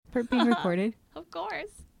being recorded? Of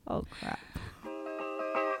course. Oh, crap.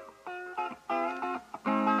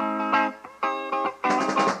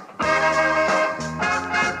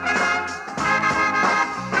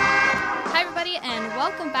 Hi, everybody, and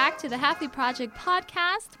welcome back to the Happy Project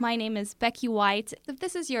podcast. My name is Becky White. If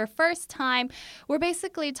this is your first time, we're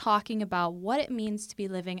basically talking about what it means to be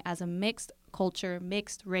living as a mixed culture,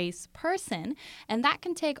 mixed race person, and that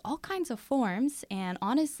can take all kinds of forms, and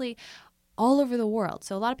honestly, all over the world.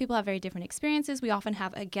 So a lot of people have very different experiences. We often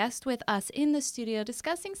have a guest with us in the studio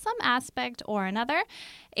discussing some aspect or another.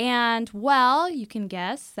 And well, you can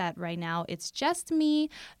guess that right now it's just me,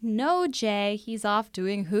 no Jay. He's off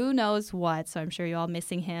doing who knows what. So I'm sure you're all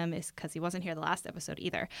missing him because he wasn't here the last episode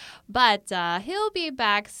either. But he'll be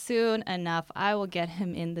back soon enough. I will get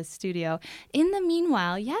him in the studio. In the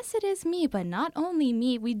meanwhile, yes, it is me, but not only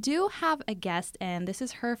me. We do have a guest, and this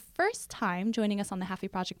is her first time joining us on the Happy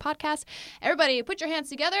Project podcast. Everybody, put your hands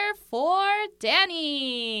together for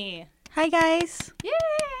Danny. Hi, guys.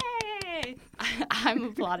 Yay! I'm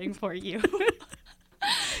applauding for you.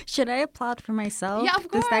 Should I applaud for myself? Yeah, of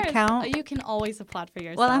course. Does that count? You can always applaud for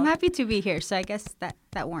yourself. Well, I'm happy to be here, so I guess that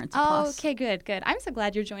warrants applause. Oh, okay, good. I'm so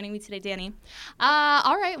glad you're joining me today, Danny.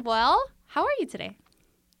 All right, well, how are you today?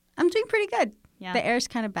 I'm doing pretty good. Yeah. The air's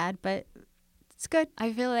kind of bad, but it's good.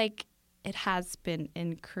 I feel like it has been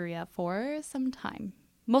in Korea for some time,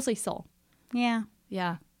 mostly Seoul. Yeah.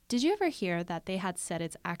 Yeah. Did you ever hear that they had said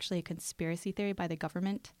it's actually a conspiracy theory by the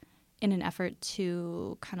government in an effort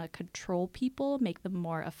to kind of control people, make them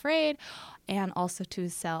more afraid, and also to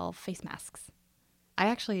sell face masks? I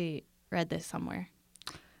actually read this somewhere.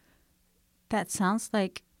 That sounds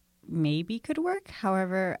like maybe could work.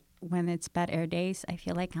 However, when it's bad air days, I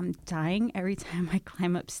feel like I'm dying every time I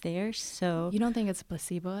climb upstairs. So, You don't think it's a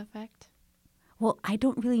placebo effect? well, I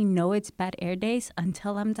don't really know it's bad air days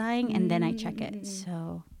until I'm dying, and then I check it.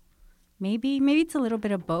 So maybe it's a little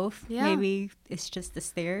bit of both. Yeah. Maybe it's just the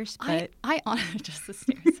stairs, but I just the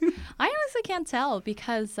stairs. I honestly can't tell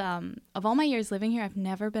because of all my years living here, I've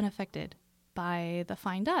never been affected by the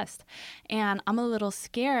fine dust. And I'm a little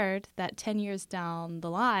scared that 10 years down the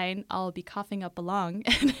line, I'll be coughing up a lung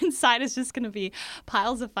and inside is just going to be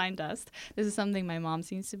piles of fine dust. This is something my mom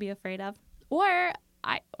seems to be afraid of. Or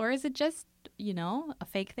is it just, a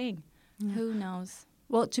fake thing? Who knows?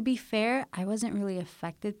 well, to be fair, I wasn't really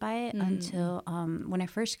affected by it until when I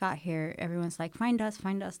first got here. Everyone's like, "Find us,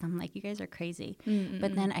 find us." I'm like, "You guys are crazy."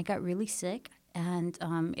 But then I got really sick, and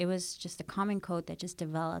it was just a common cold that just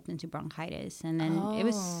developed into bronchitis, and then it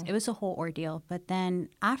was a whole ordeal. But then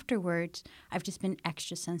afterwards, I've just been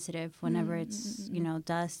extra sensitive whenever it's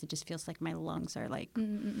dust. It just feels like my lungs are like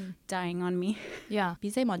dying on me. Yeah,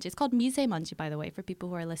 미세먼지. It's called 미세먼지, by the way, for people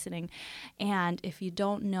who are listening. And if you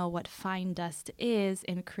don't know what fine dust is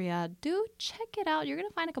in Korea, do check it out. You're going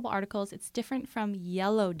to find a couple articles. It's different from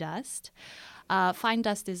yellow dust. Fine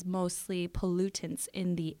dust is mostly pollutants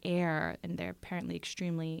in the air, and they're apparently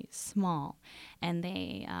extremely small. And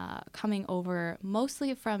they coming over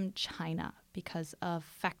mostly from China because of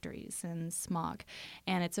factories and smog.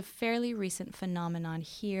 And it's a fairly recent phenomenon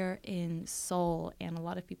here in Seoul, and a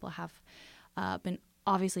lot of people have been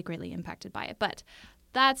obviously greatly impacted by it. But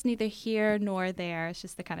that's neither here nor there. It's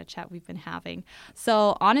just the kind of chat we've been having.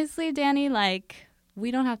 So honestly, Danny,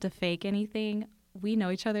 we don't have to fake anything. We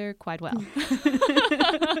know each other quite well.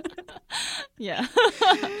 Yeah.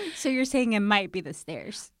 So you're saying it might be the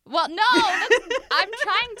stairs? Well, no, I'm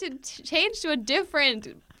trying to change to a different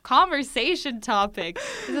conversation topic.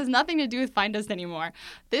 This has nothing to do with Find Us anymore.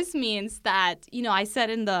 This means that, I said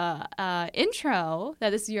in the intro that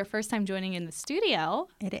this is your first time joining in the studio.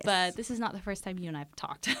 It is. But this is not the first time you and I have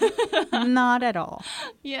talked. Not at all.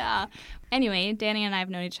 Yeah. Anyway, Danny and I have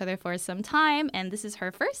known each other for some time, and this is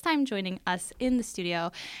her first time joining us in the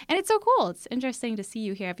studio. And it's so cool. It's interesting to see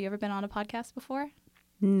you here. Have you ever been on a podcast before?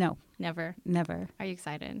 No, Never. never. Are you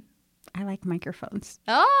excited? I like microphones.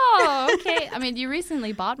 Oh, okay. I mean, you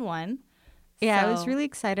recently bought one. Yeah, I so- was really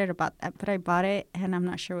excited about that, but I bought it and I'm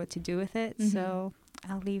not sure what to do with it. So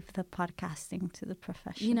I'll leave the podcasting to the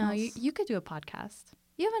professionals. You could do a podcast.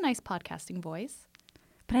 You have a nice podcasting voice.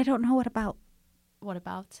 But I don't know what about. What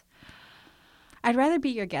about? I'd rather be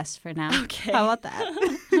your guest for now. Okay. How about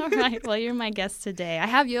that? All right. Well, you're my guest today. I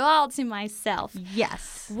have you all to myself.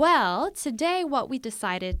 Yes. Well, today what we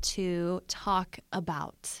decided to talk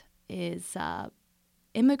about is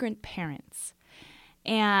immigrant parents.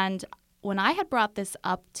 And when I had brought this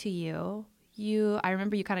up to you, I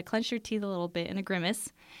remember you kind of clenched your teeth a little bit in a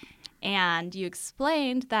grimace, and you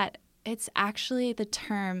explained that it's actually the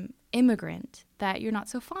term immigrant that you're not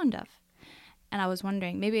so fond of. And I was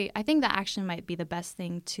wondering, I think that actually might be the best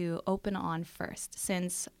thing to open on first,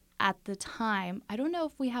 since at the time, I don't know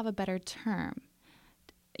if we have a better term,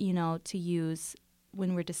 to use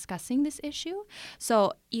when we're discussing this issue.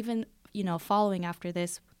 So even, following after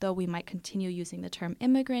this, though we might continue using the term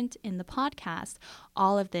immigrant in the podcast,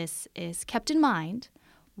 all of this is kept in mind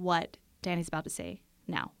what Danny's about to say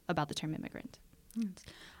now about the term immigrant.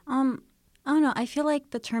 I don't know. I feel like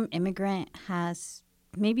the term immigrant has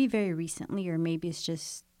maybe very recently, or maybe it's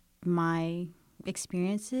just my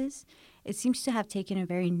experiences, it seems to have taken a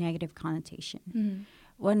very negative connotation. Mm-hmm.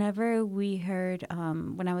 Whenever we heard,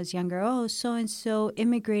 when I was younger, oh, so-and-so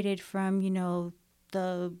immigrated from,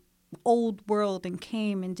 the old world and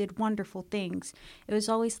came and did wonderful things, it was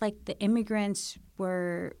always like the immigrants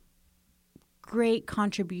were great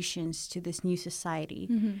contributions to this new society.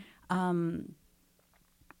 Mm-hmm.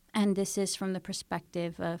 And this is from the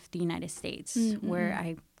perspective of the United States, mm-hmm. where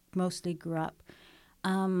I mostly grew up.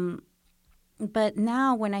 But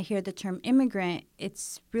now when I hear the term immigrant,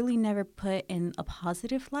 it's really never put in a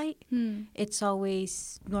positive light. Mm. It's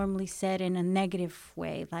always normally said in a negative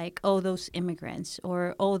way, like, oh, those immigrants,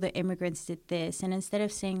 or, oh, the immigrants did this. And instead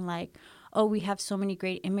of saying, like, oh, we have so many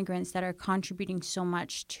great immigrants that are contributing so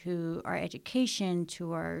much to our education,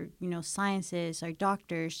 to our, sciences, our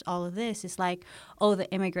doctors, all of this, it's like, oh, the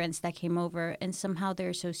immigrants that came over, and somehow they're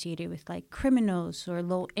associated with, like, criminals or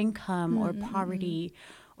low income or poverty,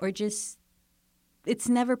 or just... It's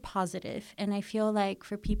never positive. And I feel like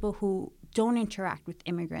for people who don't interact with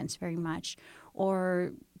immigrants very much,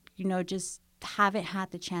 or, just haven't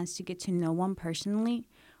had the chance to get to know one personally,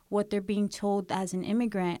 what they're being told as an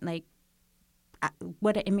immigrant, like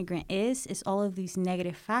what an immigrant is all of these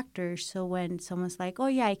negative factors. So when someone's like, oh,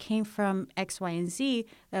 yeah, I came from X, Y, and Z,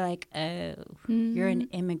 they're like, oh, you're an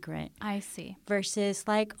immigrant. I see. Versus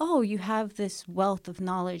like, oh, you have this wealth of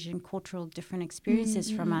knowledge and cultural different experiences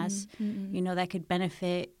from us, that could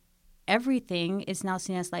benefit everything. Is now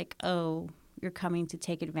seen as like, oh, you're coming to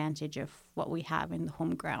take advantage of what we have in the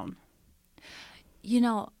home ground.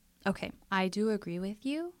 Okay, I do agree with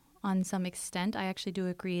you. On some extent, I actually do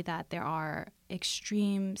agree that there are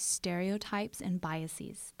extreme stereotypes and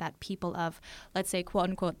biases that people of, let's say, quote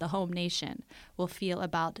unquote, the home nation will feel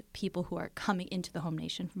about people who are coming into the home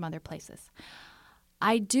nation from other places.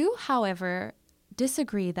 I do, however,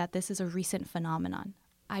 disagree that this is a recent phenomenon.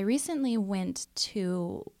 I recently went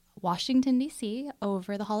to Washington, D.C.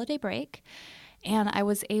 over the holiday break, and I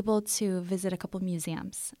was able to visit a couple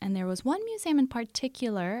museums. And there was one museum in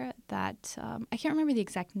particular that, I can't remember the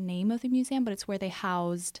exact name of the museum, but it's where they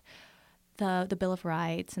housed the Bill of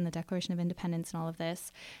Rights and the Declaration of Independence and all of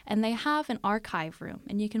this. And they have an archive room.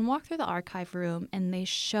 And you can walk through the archive room and they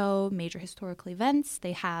show major historical events.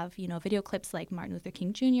 They have, video clips like Martin Luther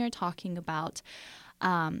King Jr. talking about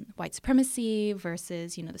white supremacy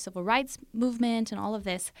versus, the civil rights movement and all of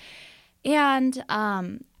this. And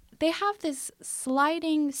they have this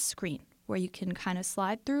sliding screen where you can kind of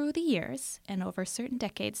slide through the years, and over certain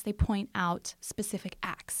decades, they point out specific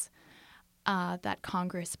acts that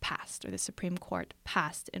Congress passed or the Supreme Court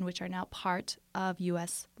passed, and which are now part of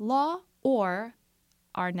U.S. law or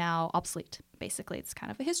are now obsolete. Basically, it's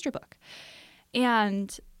kind of a history book.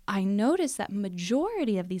 And I noticed that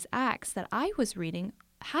majority of these acts that I was reading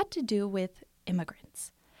had to do with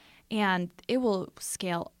immigrants. And it will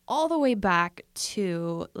scale all the way back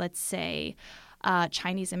to, let's say,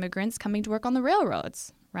 Chinese immigrants coming to work on the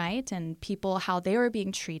railroads, right? And people, how they were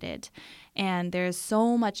being treated. And there's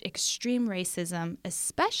so much extreme racism,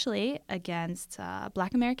 especially against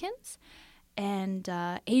Black Americans and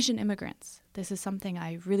Asian immigrants. This is something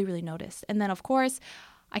I really, really noticed. And then, of course,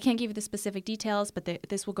 I can't give you the specific details, but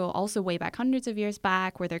this will go also way back, hundreds of years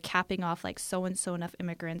back, where they're capping off like so-and-so enough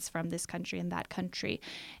immigrants from this country and that country.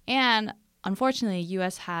 And unfortunately,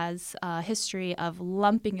 U.S. has a history of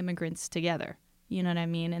lumping immigrants together. You know what I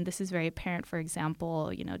mean? And this is very apparent, for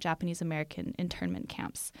example, Japanese-American internment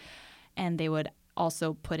camps. And they would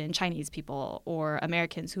also put in Chinese people or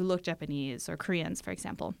Americans who look Japanese or Koreans, for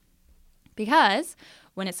example. Because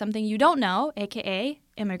when it's something you don't know, aka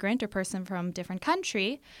immigrant or person from different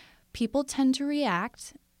country, people tend to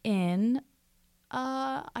react in,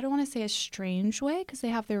 I don't want to say a strange way because they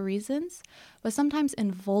have their reasons, but sometimes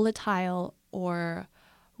in volatile or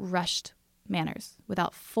rushed manners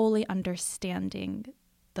without fully understanding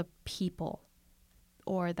the people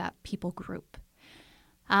or that people group.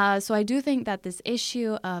 So I do think that this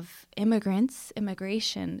issue of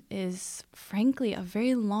immigration, is frankly a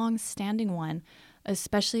very long-standing one,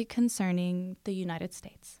 especially concerning the United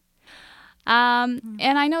States. And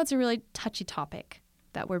I know it's a really touchy topic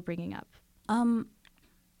that we're bringing up.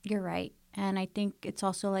 You're right. And I think it's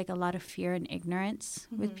also like a lot of fear and ignorance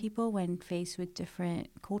with people when faced with different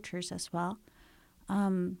cultures as well.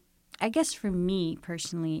 I guess for me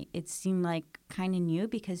personally, it seemed like kind of new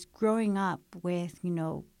because growing up with,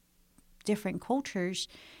 different cultures,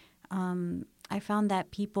 I found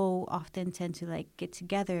that people often tend to like get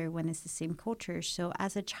together when it's the same culture. So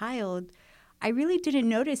as a child, I really didn't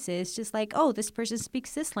notice it. It's just like, oh, this person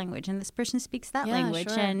speaks this language and this person speaks that language.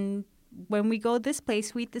 Sure. And when we go this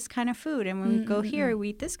place, we eat this kind of food. And when we go here, we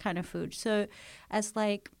eat this kind of food. So as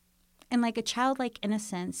like, in like a childlike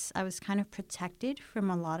innocence, I was kind of protected from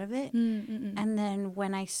a lot of it. And then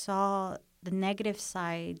when I saw the negative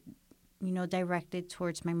side, directed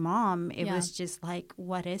towards my mom, it was just like,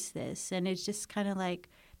 what is this? And it's just kind of like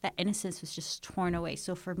that innocence was just torn away.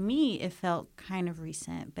 So for me, it felt kind of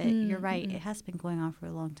recent. But you're right. It has been going on for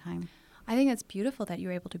a long time. I think it's beautiful that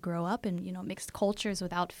you're able to grow up in, mixed cultures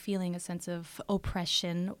without feeling a sense of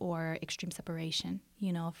oppression or extreme separation,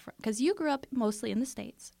 because you grew up mostly in the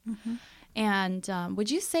States. And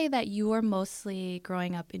would you say that you were mostly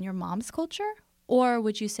growing up in your mom's culture? Or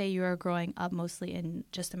would you say you were growing up mostly in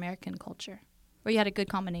just American culture? Or you had a good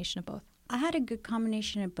combination of both? I had a good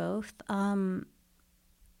combination of both.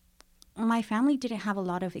 My family didn't have a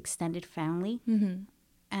lot of extended family.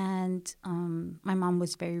 And my mom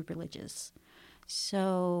was very religious.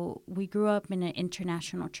 So we grew up in an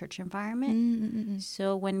international church environment.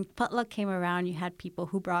 So when potluck came around, you had people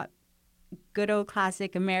who brought good old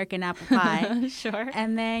classic American apple pie. Sure.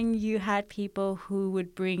 And then you had people who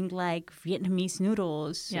would bring like Vietnamese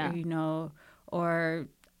noodles, or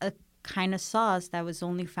a kind of sauce that was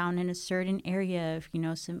only found in a certain area of,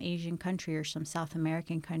 some Asian country or some South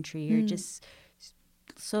American country or just...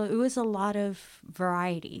 So it was a lot of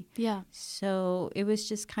variety. Yeah. So it was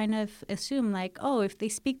just kind of assumed like, oh, if they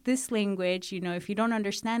speak this language, if you don't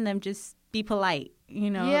understand them, just be polite,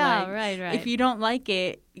 Yeah, like, right. If you don't like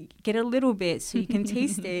it, get a little bit so you can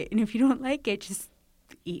taste it. And if you don't like it, just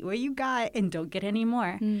eat what you got and don't get any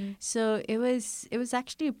more. So it was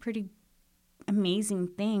actually a pretty amazing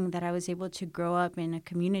thing that I was able to grow up in a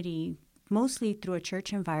community mostly through a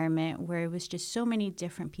church environment where it was just so many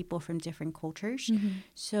different people from different cultures.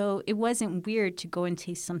 So it wasn't weird to go and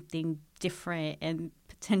taste something different and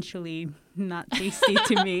potentially not tasty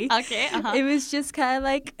to me. Okay. It was just kind of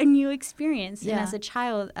like a new experience. And as a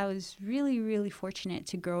child, I was really, really fortunate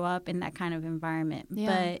to grow up in that kind of environment.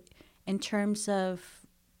 But in terms of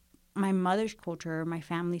my mother's culture or my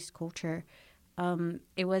family's culture,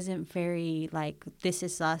 it wasn't very like, this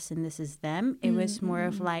is us and this is them. It was more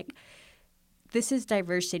of like, this is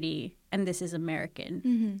diversity and this is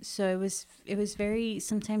American. So it was very,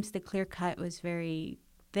 sometimes the clear cut was very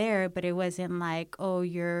there, but it wasn't like, oh,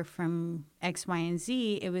 you're from X, Y, and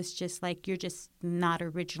Z. It was just like, you're just not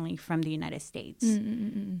originally from the United States.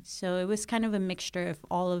 So it was kind of a mixture of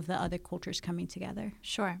all of the other cultures coming together.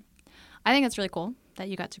 Sure. I think it's really cool that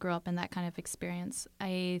you got to grow up in that kind of experience.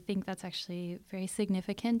 I think that's actually very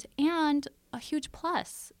significant and a huge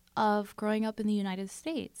plus of growing up in the United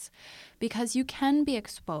States because you can be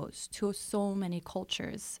exposed to so many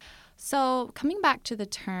cultures. So coming back to the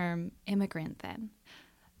term immigrant then,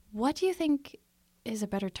 what do you think is a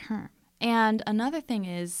better term? And another thing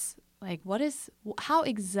is, like, how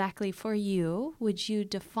exactly for you would you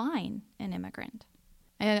define an immigrant?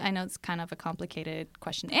 I know it's kind of a complicated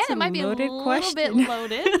question, and it might be a little bit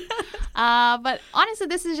loaded. But honestly,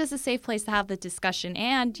 this is just a safe place to have the discussion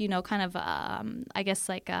and, kind of, I guess,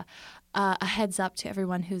 like a heads up to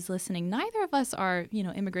everyone who's listening. Neither of us are,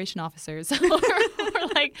 immigration officers or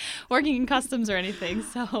like working in customs or anything.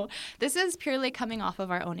 So this is purely coming off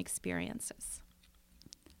of our own experiences.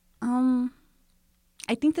 I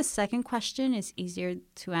think the second question is easier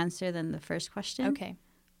to answer than the first question. Okay.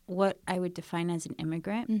 What I would define as an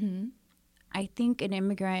immigrant. I think an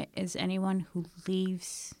immigrant is anyone who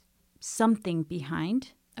leaves something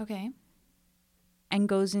behind. Okay. And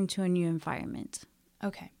goes into a new environment.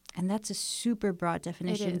 Okay. And that's a super broad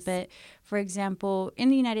definition. It is. But for example, in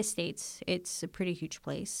the United States, it's a pretty huge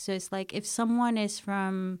place. So it's like if someone is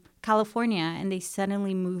from California and they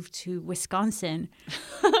suddenly move to Wisconsin.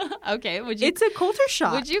 Okay. It's a culture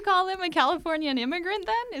shock. Would you call them a Californian immigrant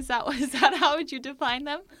then? Is that how would you define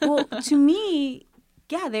them? Well, to me,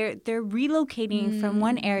 yeah, they're relocating from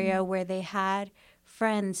one area where they had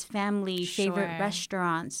friends, family, favorite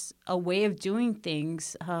restaurants, a way of doing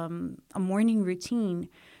things, a morning routine,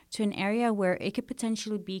 to an area where it could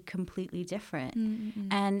potentially be completely different.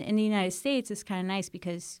 And in the United States, it's kind of nice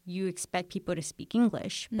because you expect people to speak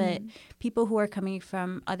English, but people who are coming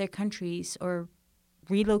from other countries or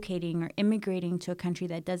relocating or immigrating to a country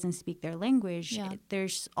that doesn't speak their language,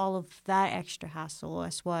 there's all of that extra hassle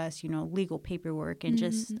as well as, legal paperwork and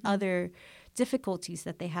just other difficulties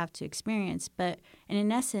that they have to experience. But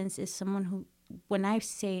in essence, is someone who when I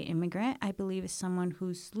say immigrant, I believe it's someone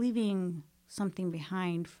who's leaving something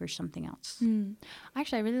behind for something else.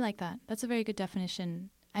 Actually, I really like that. That's a very good definition.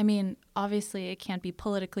 I mean, obviously, it can't be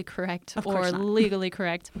politically correct or legally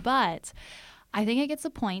correct, but I think it gets a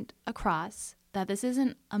point across that this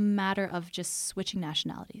isn't a matter of just switching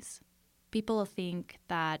nationalities. People think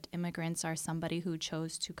that immigrants are somebody who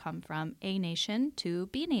chose to come from A nation to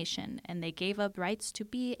B nation, and they gave up rights to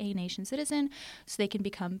be A nation citizen so they can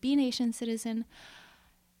become B nation citizen.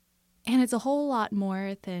 And it's a whole lot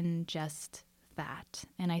more than just that.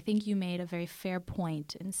 And I think you made a very fair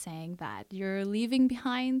point in saying that you're leaving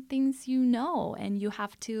behind things you know, and you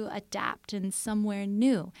have to adapt in somewhere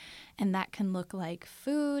new. And that can look like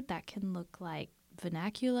food, that can look like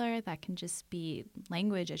vernacular, that can just be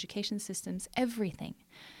language, education systems, everything.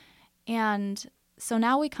 And so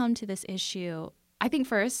now we come to this issue. I think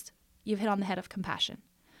first, you've hit on the head of compassion.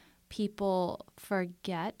 People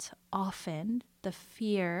forget often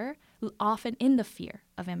in the fear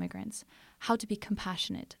of immigrants, how to be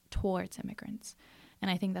compassionate towards immigrants. And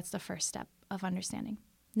I think that's the first step of understanding.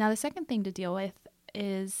 Now, the second thing to deal with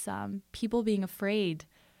is people being afraid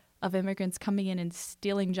of immigrants coming in and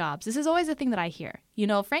stealing jobs. This is always a thing that I hear. You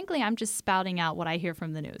know, frankly, I'm just spouting out what I hear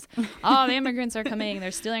from the news. Oh, the immigrants are coming,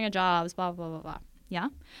 they're stealing our jobs, blah, blah, blah, blah. Yeah?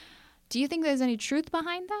 Do you think there's any truth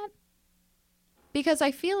behind that? Because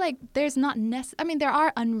I feel like there's not there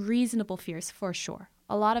are unreasonable fears for sure.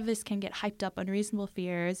 A lot of this can get hyped up, unreasonable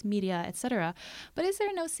fears, media, etc. But is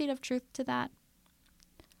there no seed of truth to that?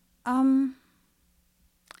 I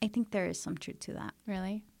think there is some truth to that.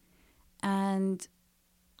 Really? And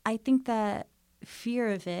I think that fear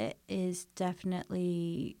of it is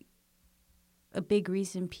definitely a big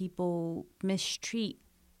reason people mistreat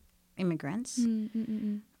immigrants.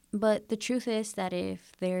 But the truth is that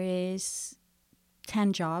if there is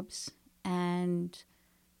 10 jobs and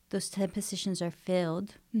those 10 positions are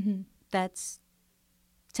filled, that's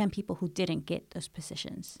 10 people who didn't get those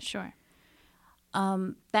positions. Sure.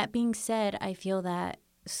 That being said, I feel that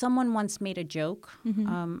someone once made a joke.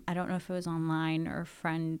 I don't know if it was online or a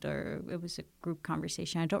friend or it was a group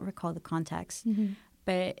conversation. I don't recall the context.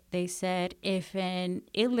 But they said if an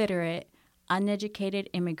illiterate, uneducated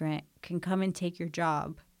immigrant can come and take your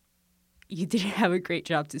job, you didn't have a great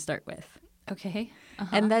job to start with. Okay.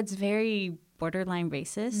 And that's very borderline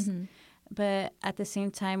racist. But at the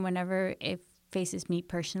same time, whenever it faces me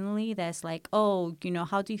personally, that's like, oh, you know,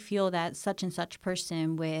 how do you feel that such and such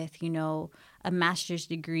person with, you know, a master's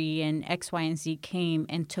degree and X, Y, and Z came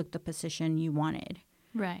and took the position you wanted?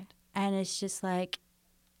 Right. And it's just like,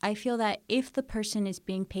 I feel that if the person is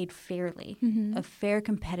being paid fairly, a fair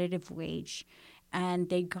competitive wage, and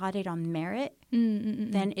they got it on merit,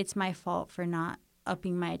 then it's my fault for not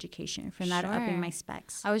upping my education, for not upping my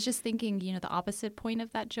specs. I was just thinking, you know, the opposite point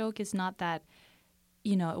of that joke is not that,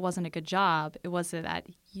 you know, it wasn't a good job. It was that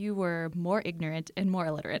you were more ignorant and more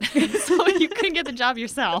illiterate. So you couldn't get the job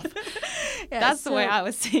yourself. That's the way I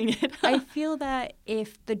was seeing it. I feel that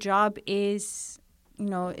if the job is, you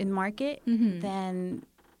know, in market, then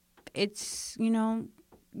it's, you know,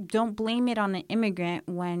 don't blame it on an immigrant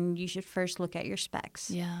when you should first look at your specs.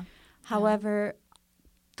 Yeah. However,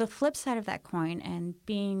 the flip side of that coin and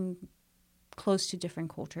being close to different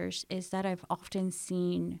cultures is that I've often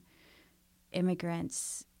seen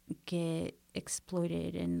immigrants get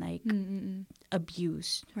exploited and like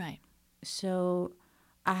abused. Right. So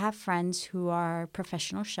I have friends who are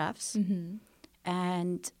professional chefs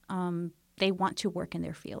and they want to work in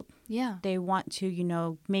their field. Yeah. They want to, you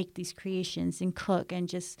know, make these creations and cook and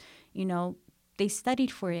just, you know, they studied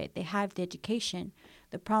for it. They have the education.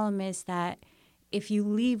 The problem is that if you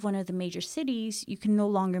leave one of the major cities, you can no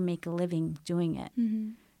longer make a living doing it.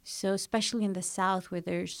 So especially in the South where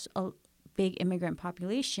there's a big immigrant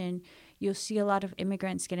population, you'll see a lot of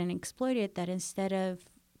immigrants getting exploited that instead of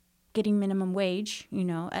getting minimum wage, you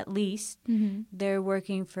know, at least, they're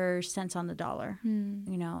working for cents on the dollar,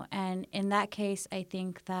 you know. And in that case, I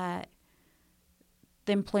think that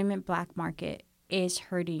the employment black market is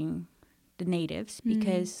hurting the natives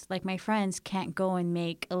because, like, my friends can't go and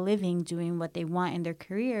make a living doing what they want in their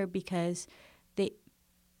career because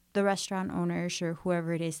the restaurant owners or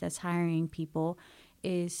whoever it is that's hiring people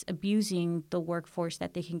is abusing the workforce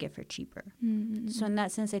that they can get for cheaper. So in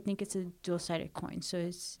that sense, I think it's a dual-sided coin. So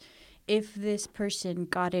it's if this person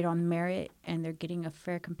got it on merit and they're getting a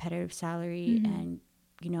fair competitive salary and,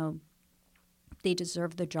 you know, they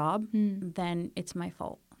deserve the job, then it's my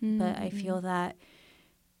fault. But I feel that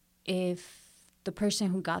if the person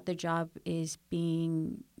who got the job is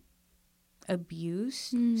being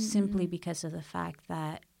abused simply because of the fact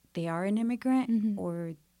that they are an immigrant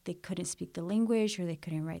or they couldn't speak the language or they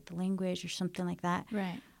couldn't write the language or something like that.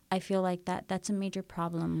 Right. I feel like that's a major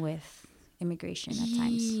problem with immigration at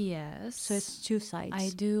times. Yes. So it's two sides. I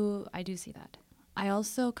do see that. I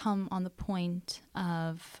also come on the point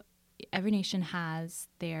of every nation has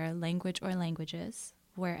their language or languages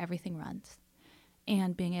where everything runs.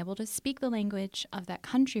 And being able to speak the language of that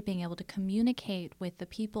country, being able to communicate with the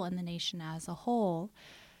people in the nation as a whole,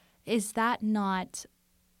 is that not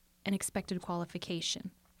an expected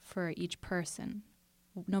qualification for each person,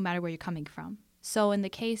 no matter where you're coming from? So in the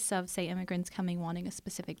case of, say, immigrants coming wanting a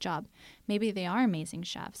specific job, maybe they are amazing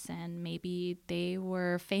chefs and maybe they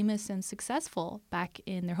were famous and successful back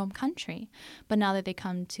in their home country. But now that they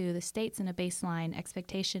come to the States and a baseline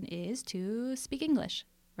expectation is to speak English,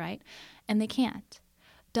 right? And they can't.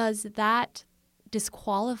 Does that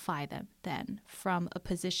disqualify them then from a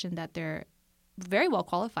position that they're very well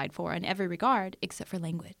qualified for in every regard except for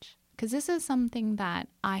language? Because this is something that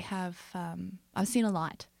I've seen a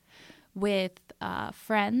lot. With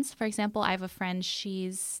friends, for example, I have a friend,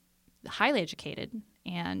 she's highly educated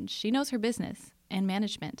and she knows her business and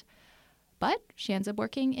management, but she ends up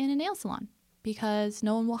working in a nail salon because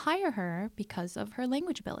no one will hire her because of her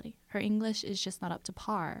language ability. Her English is just not up to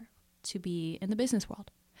par to be in the business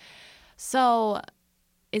world. So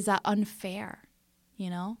is that unfair, you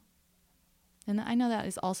know? And I know that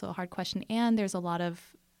is also a hard question, and there's a lot of,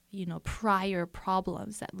 prior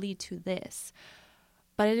problems that lead to this.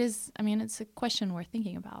 But it's a question worth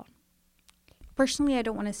thinking about. Personally, I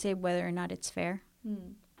don't want to say whether or not it's fair,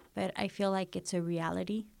 but I feel like it's a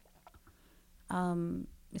reality.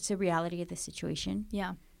 It's a reality of the situation.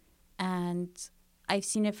 Yeah. And I've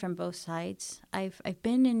seen it from both sides. I've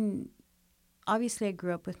been in, obviously I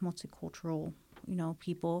grew up with multicultural,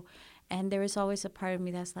 people. And there was always a part of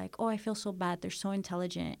me that's like, oh, I feel so bad. They're so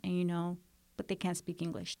intelligent and, but they can't speak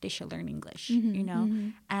English. They should learn English, Mm-hmm.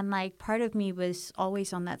 And like part of me was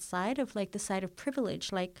always on that side of like the side of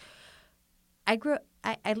privilege. Like I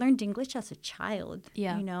learned English as a child,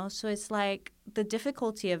 so it's like the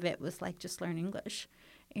difficulty of it was like just learn English,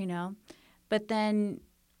 But then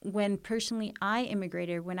when personally I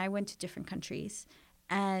immigrated, when I went to different countries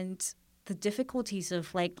and the difficulties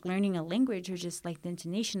of like learning a language or just like the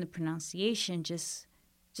intonation, the pronunciation, just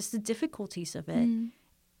the difficulties of it,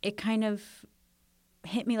 it kind of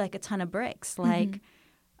hit me like a ton of bricks. Like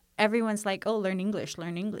everyone's like, oh, learn English.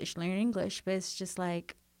 But it's just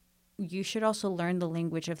like, you should also learn the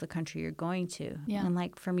language of the country you're going to. Yeah. And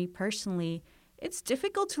like for me personally, it's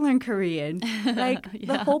difficult to learn Korean. Like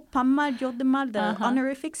the whole pamma yodema, the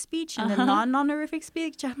honorific speech and the non-honorific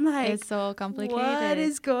speech. I'm like, it's so complicated. What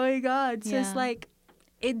is going on? So Yeah. it's like,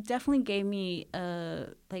 it definitely gave me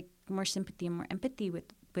like more sympathy and more empathy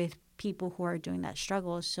with people who are doing that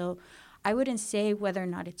struggle. So I wouldn't say whether or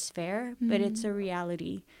not it's fair, but it's a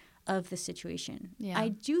reality of the situation. Yeah. I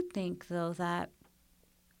do think, though, that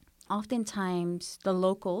oftentimes the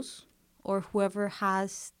locals or whoever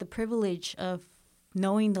has the privilege of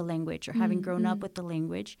knowing the language or having grown up with the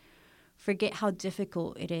language forget how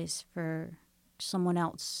difficult it is for someone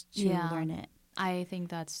else to learn it. I think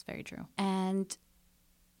that's very true. And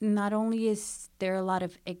not only is there a lot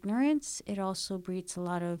of ignorance, it also breeds a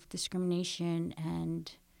lot of discrimination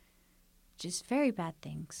and just very bad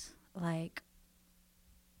things. Like,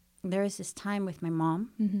 there was this time with my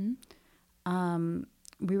mom.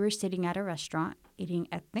 We were sitting at a restaurant eating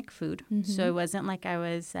ethnic food. So it wasn't like I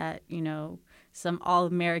was at, some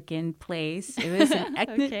all-American place. It was an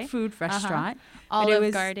ethnic food restaurant.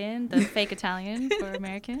 Olive Garden, the fake Italian for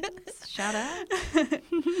Americans. Shout out.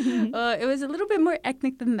 It was a little bit more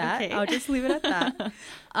ethnic than that. Okay. I'll just leave it at that.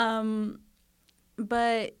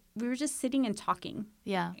 But we were just sitting and talking.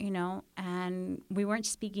 Yeah. And we weren't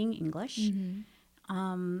speaking English.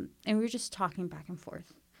 And we were just talking back and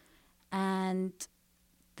forth. And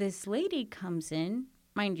this lady comes in.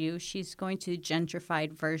 Mind you, she's going to the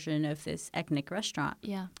gentrified version of this ethnic restaurant.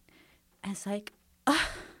 Yeah. And it's like,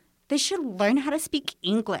 they should learn how to speak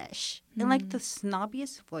English in like the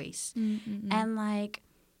snobbiest voice. And like,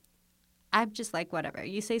 I'm just like, whatever.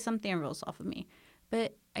 You say something and rolls off of me.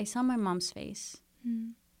 But I saw my mom's face.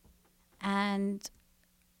 And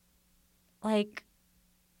like,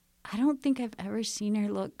 I don't think I've ever seen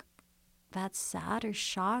her look that sad or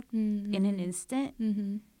shocked in an instant.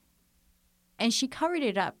 And she covered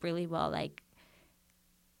it up really well, like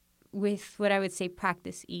with what I would say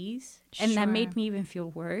practice ease. And that made me even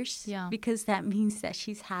feel worse. Yeah. Because that means that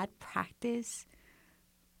she's had practice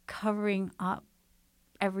covering up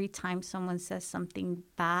every time someone says something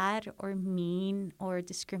bad or mean or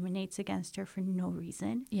discriminates against her for no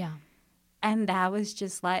reason. Yeah. And that was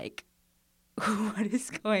just like, what is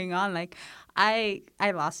going on? Like, I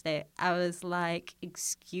lost it. I was like,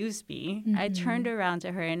 excuse me. I turned around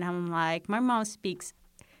to her and I'm like, my mom speaks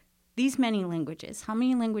these many languages. How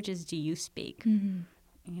many languages do you speak? You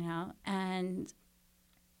know, and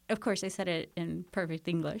of course I said it in perfect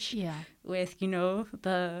English. Yeah. With, you know,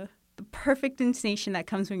 the perfect intonation that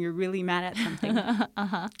comes when you're really mad at something.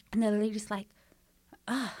 And the lady's like,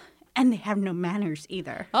 and they have no manners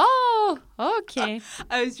either. Oh, okay.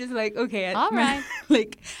 I was just like, okay. All right.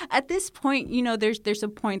 Like, at this point, you know, there's a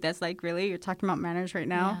point that's like, really? You're talking about manners right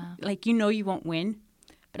now? Yeah. Like, you know you won't win.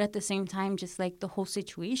 But at the same time, just like the whole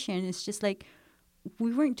situation is just like,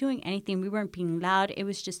 we weren't doing anything. We weren't being loud. It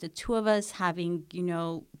was just the two of us having, you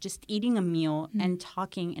know, just eating a meal and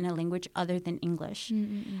talking in a language other than English.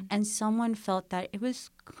 And someone felt that it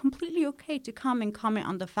was completely okay to come and comment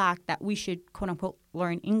on the fact that we should, quote unquote,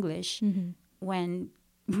 learn English when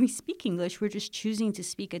we speak English. We're just choosing to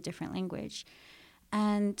speak a different language.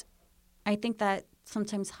 And I think that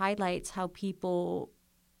sometimes highlights how people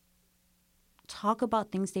talk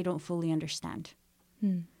about things they don't fully understand.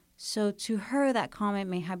 So to her, that comment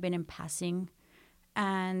may have been in passing,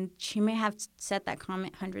 and she may have said that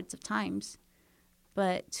comment hundreds of times.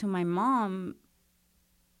 But to my mom,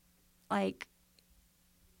 like,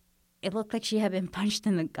 it looked like she had been punched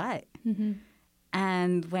in the gut.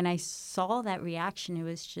 And when I saw that reaction, it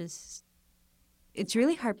was just, it's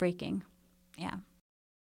really heartbreaking. Yeah.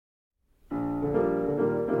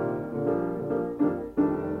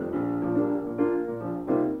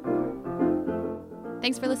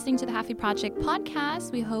 Thanks for listening to the Happy Project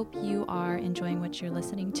podcast. We hope you are enjoying what you're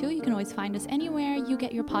listening to. You can always find us anywhere you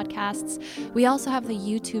get your podcasts. We also have the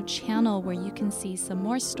YouTube channel where you can see some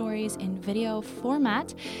more stories in video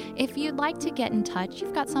format. If you'd like to get in touch,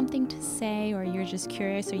 you've got something to say, or you're just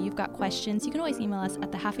curious, or you've got questions, you can always email us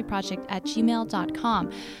at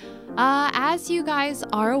thehappyproject@gmail.com. As you guys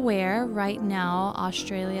are aware, right now,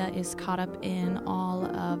 Australia is caught up in all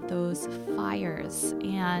of those fires.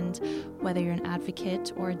 And whether you're an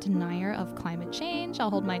advocate or a denier of climate change, I'll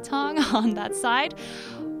hold my tongue on that side.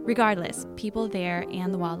 Regardless, people there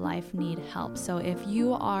and the wildlife need help. So if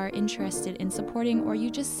you are interested in supporting, or you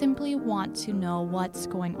just simply want to know what's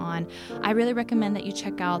going on, I really recommend that you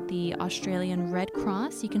check out the Australian Red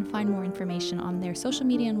Cross. You can find more information on their social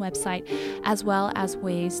media and website, as well as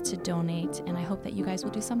ways to donate. And I hope that you guys will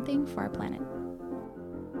do something for our planet.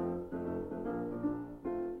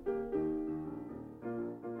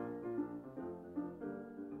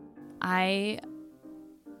 I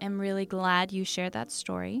am really glad you shared that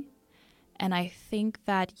story. And I think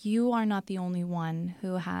that you are not the only one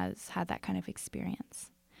who has had that kind of experience.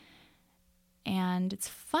 And it's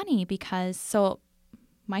funny because, so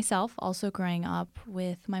myself, also growing up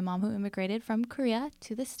with my mom who immigrated from Korea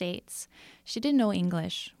to the States, she didn't know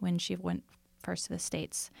English when she went first to the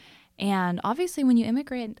States. And obviously when you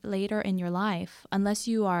immigrate later in your life, unless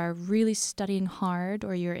you are really studying hard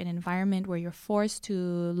or you're in an environment where you're forced to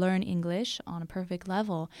learn English on a perfect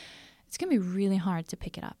level, it's going to be really hard to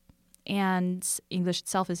pick it up. And English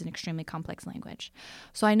itself is an extremely complex language.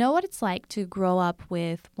 So I know what it's like to grow up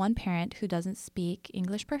with one parent who doesn't speak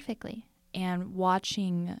English perfectly, and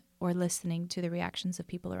watching or listening to the reactions of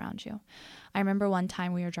people around you. I remember one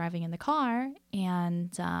time we were driving in the car,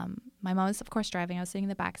 and my mom was, of course, driving. I was sitting in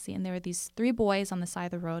the backseat, and there were these 3 boys on the side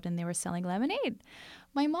of the road, and they were selling lemonade.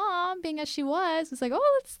 My mom, being as she was like,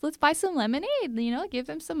 oh, let's buy some lemonade, you know, give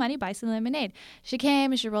them some money, buy some lemonade. She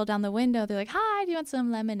came and she rolled down the window. They're like, hi, do you want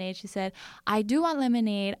some lemonade? She said, I do want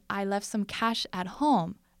lemonade. I left some cash at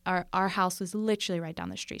home. Our house was literally right down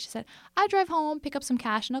the street. She said, I'll drive home, pick up some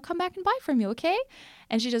cash, and I'll come back and buy from you, okay?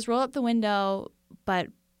 And she just rolled up the window, but,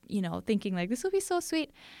 you know, thinking like, this will be so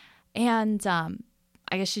sweet. And I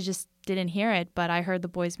guess she just didn't hear it, but I heard the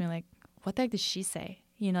boys being like, what the heck did she say?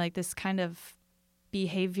 You know, like this kind of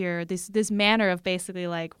behavior, this manner of basically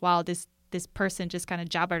like, wow, this person just kind of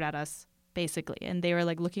jabbered at us, basically. And they were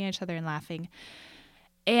like looking at each other and laughing.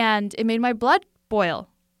 And it made my blood boil,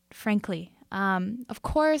 frankly. Of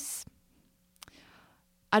course,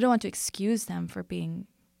 I don't want to excuse them for being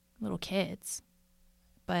little kids,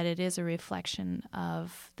 but it is a reflection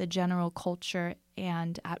of the general culture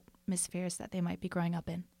and atmospheres that they might be growing up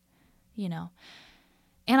in, you know.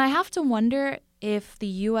 And I have to wonder if the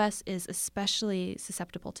U.S. is especially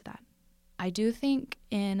susceptible to that. I do think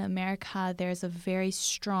in America there's a very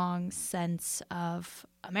strong sense of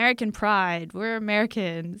American pride. We're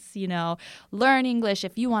Americans, you know, learn English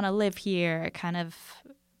if you want to live here kind of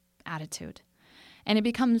attitude. And it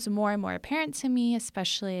becomes more and more apparent to me,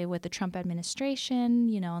 especially with the Trump administration,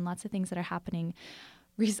 you know, and lots of things that are happening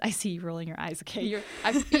Reese, I see you rolling your eyes. Okay,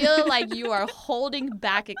 I feel like you are holding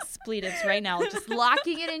back expletives right now, just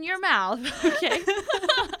locking it in your mouth. Okay,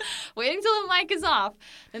 waiting till the mic is off,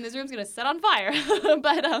 then this room's gonna set on fire.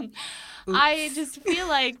 But I just feel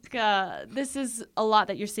like this is a lot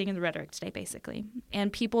that you're seeing in the rhetoric today, basically,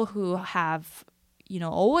 and people who have,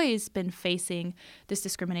 always been facing this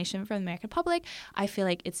discrimination from the American public. I feel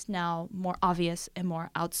like it's now more obvious and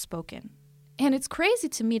more outspoken. And it's crazy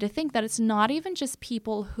to me to think that it's not even just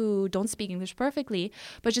people who don't speak English perfectly,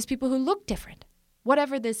 but just people who look different.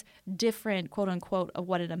 Whatever this different, quote unquote, of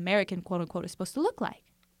what an American, quote unquote, is supposed to look like,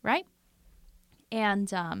 right? And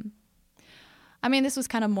this was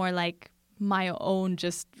kind of more like my own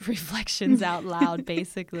just reflections out loud,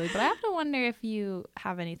 basically. But I have to wonder if you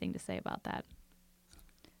have anything to say about that.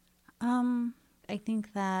 I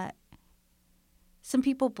think that some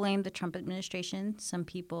people blame the Trump administration. Some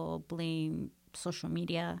people blame social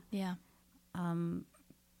media. Yeah.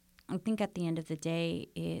 I think at the end of the day,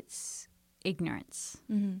 it's ignorance.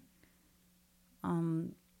 Mm-hmm.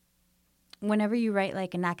 Whenever you write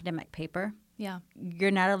like an academic paper,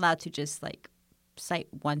 you're not allowed to just like cite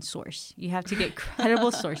one source. You have to get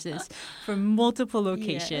credible sources from multiple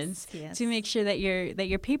locations to make sure that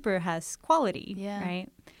your paper has quality, right?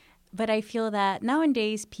 But I feel that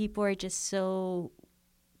nowadays people are just so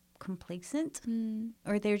complacent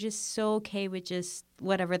or they're just so okay with just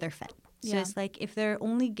whatever they're fed. So it's like if they're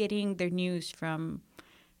only getting their news from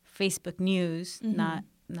Facebook News, not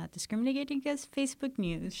discriminating against Facebook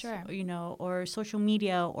News, sure, or social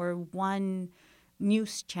media or one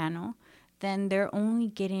news channel, then they're only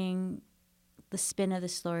getting the spin of the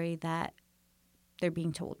story that they're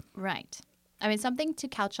being told. Right. Something to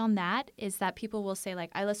couch on that is that people will say,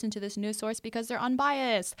 like, I listen to this news source because they're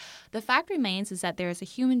unbiased. The fact remains is that there is a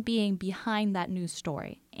human being behind that news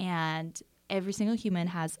story, and every single human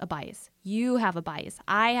has a bias. You have a bias.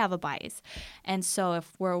 I have a bias. And so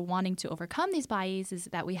if we're wanting to overcome these biases,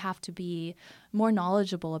 that we have to be more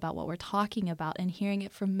knowledgeable about what we're talking about and hearing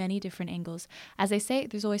it from many different angles. As I say,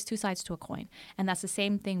 there's always two sides to a coin. And that's the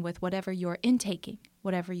same thing with whatever you're intaking,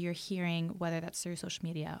 whatever you're hearing, whether that's through social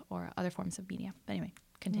media or other forms of media. But anyway,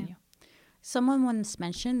 continue. Yeah. Someone once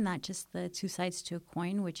mentioned not just the two sides to a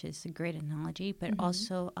coin, which is a great analogy, but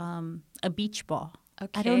also a beach ball.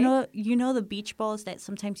 Okay. I don't know, the beach balls that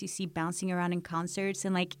sometimes you see bouncing around in concerts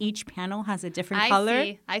and like each panel has a different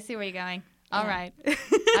color? I see where you're going. All right.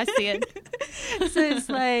 I see it. So it's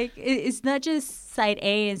like, it's not just side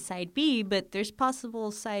A and side B, but there's possible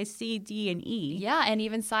sides C, D, and E. Yeah, and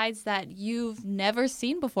even sides that you've never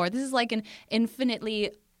seen before. This is like an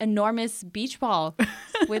infinitely enormous beach ball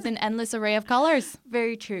with an endless array of colors.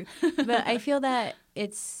 Very true. But I feel that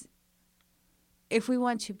if we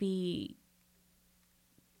want to be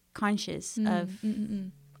conscious of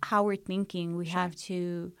how we're thinking, we have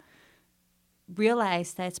to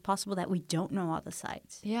realize that it's possible that we don't know all the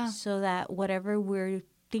sides. Yeah. So that whatever we're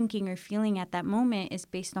thinking or feeling at that moment is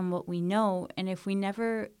based on what we know. And if we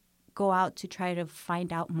never go out to try to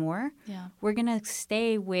find out more, we're going to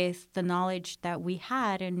stay with the knowledge that we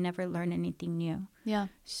had and never learn anything new. Yeah.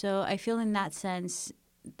 So I feel in that sense,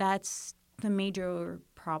 that's the major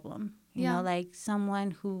problem. You know, like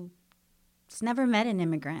someone who's never met an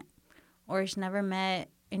immigrant or has never met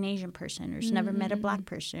an Asian person or has never met a black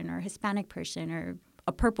person or a Hispanic person or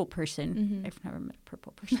a purple person. I've never met a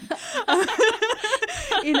purple person.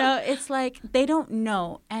 It's like they don't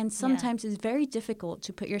know. And sometimes it's very difficult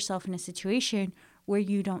to put yourself in a situation where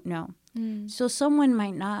you don't know. So someone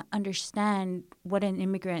might not understand what an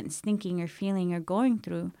immigrant is thinking or feeling or going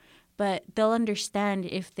through, but they'll understand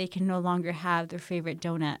if they can no longer have their favorite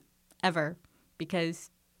donut ever because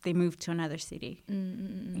they moved to another city.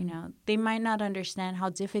 They might not understand how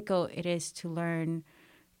difficult it is to learn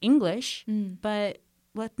English, but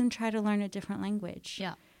let them try to learn a different language.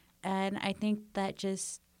 Yeah. And I think that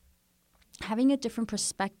just having a different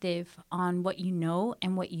perspective on what you know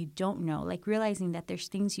and what you don't know, like realizing that there's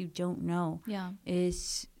things you don't know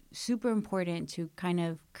is super important to kind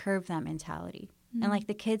of curb that mentality. And like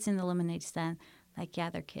the kids in the lemonade stand, like,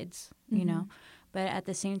 they're kids, but at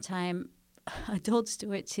the same time, adults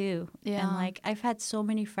do it too. Yeah. And like I've had so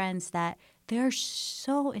many friends that they're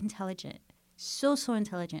so intelligent, so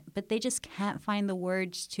intelligent, but they just can't find the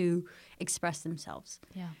words to express themselves.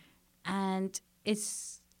 Yeah. And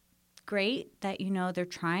it's great that they're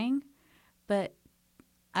trying, but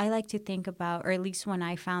I like to think about, or at least when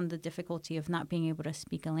I found the difficulty of not being able to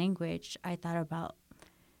speak a language, I thought about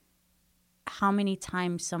how many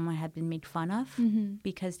times someone had been made fun of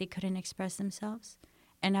because they couldn't express themselves.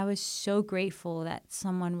 And I was so grateful that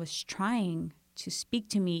someone was trying to speak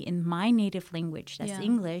to me in my native language, that's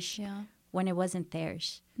English, when it wasn't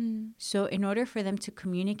theirs. So in order for them to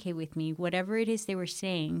communicate with me, whatever it is they were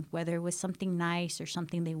saying, whether it was something nice or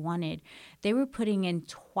something they wanted, they were putting in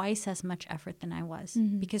twice as much effort than I was.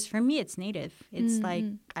 Because for me, it's native. It's like,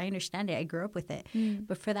 I understand it. I grew up with it.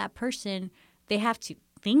 But for that person, they have to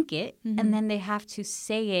think it, and then they have to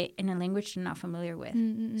say it in a language they're not familiar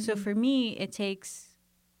with. So for me, it takes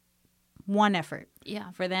one effort. Yeah.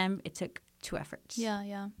 For them, it took 2 efforts.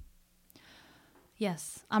 Yeah.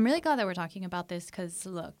 Yes. I'm really glad that we're talking about this because,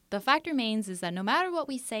 look, the fact remains is that no matter what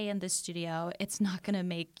we say in this studio, it's not going to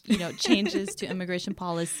make, changes to immigration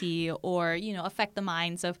policy or, affect the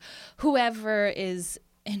minds of whoever is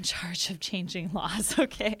in charge of changing laws,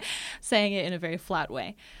 okay? Saying it in a very flat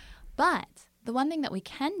way. But the one thing that we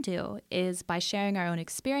can do is by sharing our own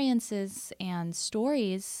experiences and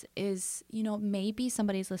stories is, maybe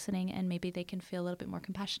somebody's listening and maybe they can feel a little bit more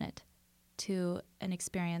compassionate to an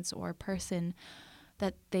experience or person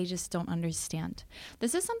that they just don't understand.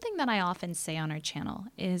 This is something that I often say on our channel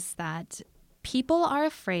is that people are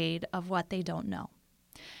afraid of what they don't know.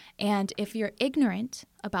 And if you're ignorant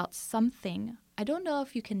about something, I don't know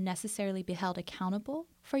if you can necessarily be held accountable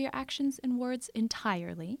for your actions and words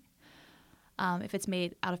entirely, if it's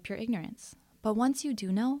made out of pure ignorance. But once you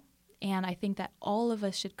do know, and I think that all of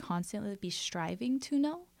us should constantly be striving to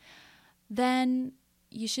know, then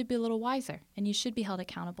you should be a little wiser and you should be held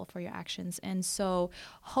accountable for your actions. And so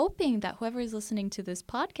hoping that whoever is listening to this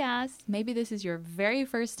podcast, maybe this is your very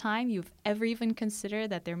first time you've ever even considered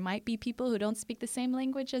that there might be people who don't speak the same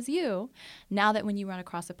language as you. Now that when you run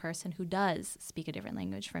across a person who does speak a different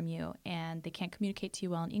language from you and they can't communicate to you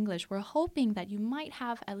well in English, we're hoping that you might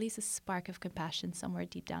have at least a spark of compassion somewhere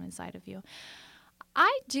deep down inside of you.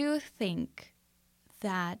 I do think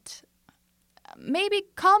that maybe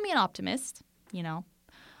call me an optimist,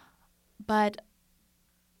 but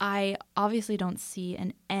I obviously don't see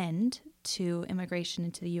an end to immigration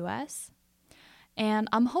into the U.S. And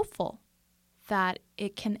I'm hopeful that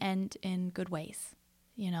it can end in good ways.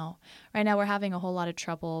 Right now we're having a whole lot of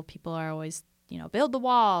trouble. People are always, build the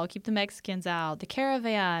wall, keep the Mexicans out, the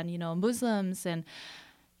caravan, Muslims, and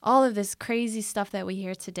all of this crazy stuff that we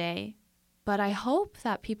hear today. But I hope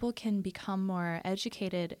that people can become more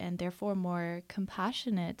educated and therefore more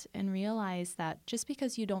compassionate and realize that just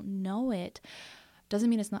because you don't know it doesn't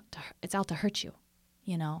mean it's out to hurt you,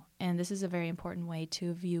 And this is a very important way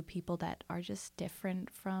to view people that are just different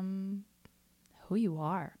from who you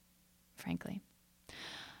are, frankly.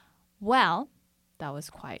 Well, that was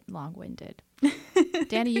quite long-winded.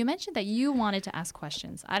 Danny, you mentioned that you wanted to ask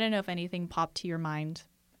questions. I don't know if anything popped to your mind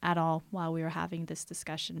at all while we were having this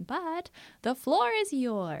discussion, but the floor is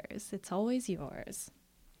yours. It's always yours.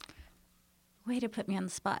 Way to put me on the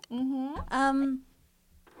spot.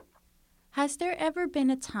 Has there ever been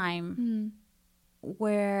a time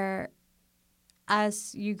where,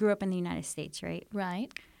 as you grew up in the United States, right?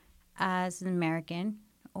 Right. As an American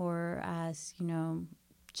or as,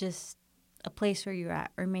 just a place where you're at,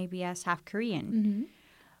 or maybe as half Korean,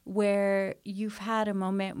 where you've had a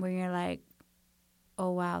moment where you're like,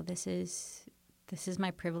 oh wow, this is my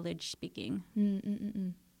privilege speaking.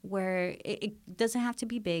 Where it doesn't have to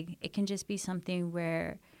be big. It can just be something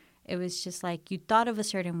where it was just like you thought of a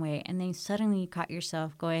certain way, and then suddenly you caught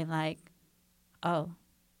yourself going like, oh,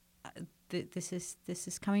 this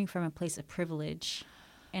is coming from a place of privilege,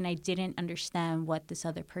 and I didn't understand what this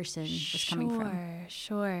other person was coming from.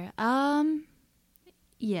 Sure.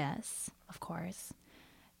 Yes, of course.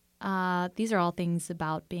 These are all things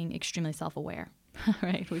about being extremely self-aware.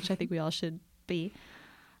 Right, which I think we all should be.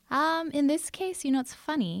 In this case, it's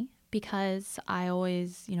funny because I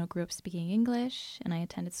always, grew up speaking English and I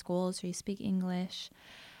attended schools where you speak English.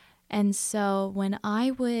 And so when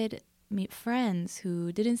I would meet friends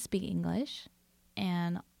who didn't speak English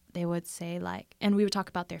and they would say and we would talk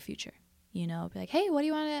about their future, be like, hey, what do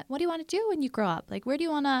you want to do when you grow up? Like, where do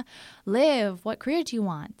you want to live? What career do you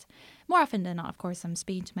want? More often than not, of course, I'm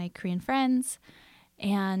speaking to my Korean friends.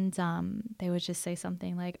 And they would just say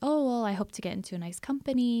something like, oh, well, I hope to get into a nice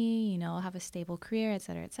company, have a stable career, et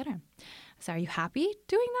cetera, et cetera. So are you happy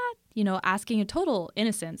doing that? Asking in total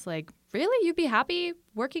innocence, like, really? You'd be happy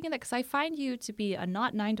working in that? Because I find you to be a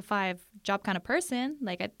not 9-to-5 job kind of person.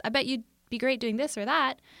 Like, I bet you'd be great doing this or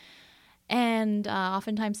that. And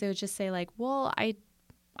oftentimes they would just say like, well, I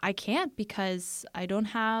can't because I don't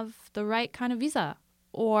have the right kind of visa.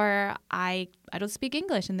 Or I don't speak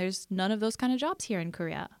English and there's none of those kind of jobs here in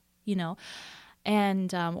Korea,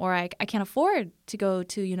 and or I can't afford to go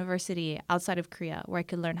to university outside of Korea where I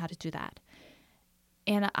could learn how to do that.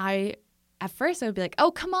 And at first I would be like,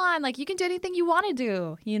 oh, come on, like you can do anything you want to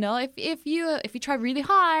do. If you try really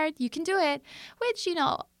hard, you can do it, which,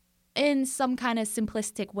 in some kind of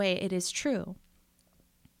simplistic way, it is true.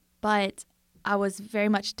 But I was very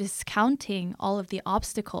much discounting all of the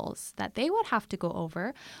obstacles that they would have to go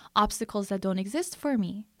over, obstacles that don't exist for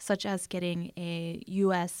me, such as getting a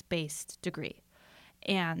US-based degree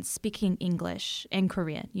and speaking English and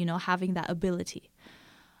Korean, having that ability.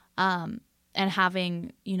 And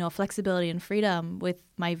having, flexibility and freedom with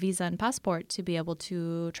my visa and passport to be able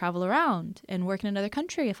to travel around and work in another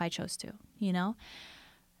country if I chose to,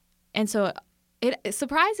 And so it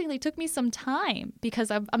surprisingly took me some time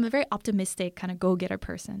because I'm a very optimistic kind of go-getter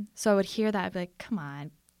person. So I would hear that, I'd be like, come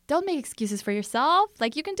on, don't make excuses for yourself.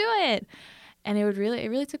 Like, you can do it. And it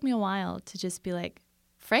really took me a while to just be like,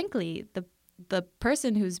 frankly, the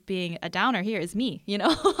person who's being a downer here is me,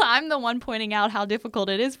 I'm the one pointing out how difficult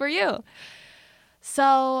it is for you.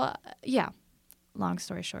 So, yeah, long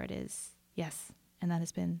story short is yes. And that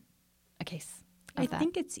has been a case of that. I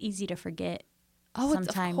think it's easy to forget Of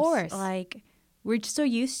sometimes. course. Like, we're just so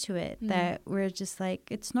used to it that we're just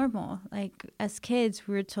like, it's normal. Like, as kids,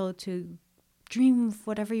 we were told to dream of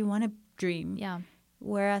whatever you want to dream. Yeah.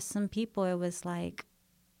 Whereas some people, it was like,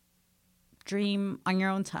 dream on your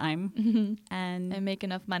own time and make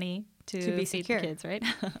enough money to be feed secure. The kids, right?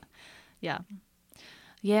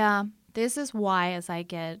 Yeah. This is why as I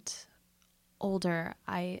get older,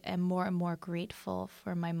 I am more and more grateful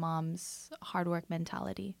for my mom's hard work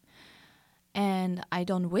mentality. And I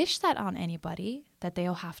don't wish that on anybody, that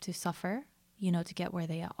they'll have to suffer, to get where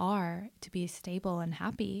they are, to be stable and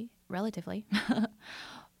happy, relatively.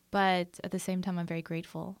 But at the same time, I'm very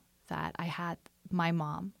grateful that I had my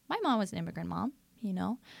mom. My mom was an immigrant mom,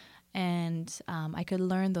 and I could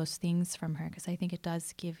learn those things from her because I think it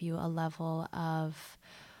does give you a level of,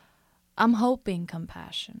 I'm hoping,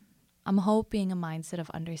 compassion. I'm hoping a mindset of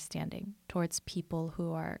understanding towards people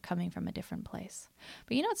who are coming from a different place.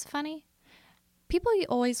 But it's funny? People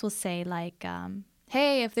always will say like,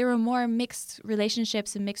 hey, if there were more mixed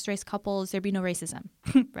relationships and mixed race couples, there'd be no racism,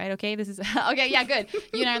 right? Okay, this is, okay, yeah, good.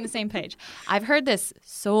 You and I are on the same page. I've heard this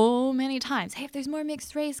so many times. Hey, if there's more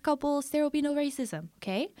mixed race couples, there will be no racism,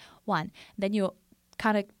 okay? One. Then you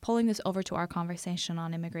kind of pulling this over to our conversation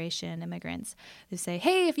on immigration, immigrants. They say,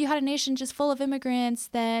 hey, if you had a nation just full of immigrants,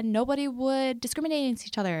 then nobody would discriminate against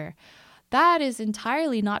each other. That is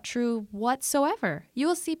entirely not true whatsoever. You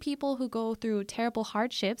will see people who go through terrible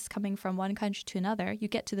hardships coming from one country to another. You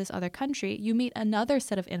get to this other country, you meet another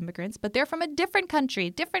set of immigrants, but they're from a different country,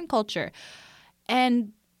 different culture.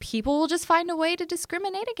 And people will just find a way to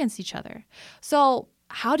discriminate against each other. So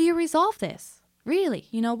how do you resolve this? Really,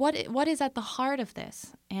 what is at the heart of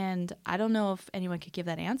this? And I don't know if anyone could give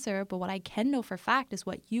that answer, but what I can know for a fact is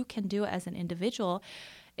what you can do as an individual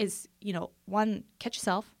is, one, catch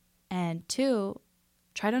yourself. And two,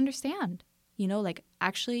 try to understand,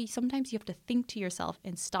 actually sometimes you have to think to yourself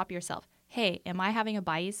and stop yourself. Hey, am I having a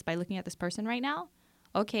bias by looking at this person right now?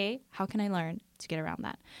 Okay, how can I learn to get around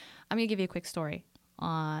that? I'm going to give you a quick story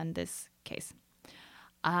on this case.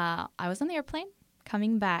 I was on the airplane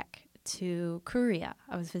coming back to Korea.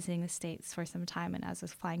 I was visiting the States for some time, and as I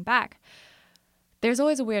was flying back, there's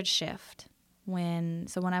always a weird shift when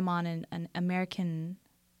I'm on an American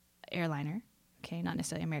airliner. Okay, not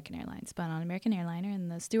necessarily American Airlines, but on American airliner, and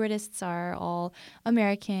the stewardesses are all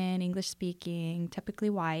American, English-speaking, typically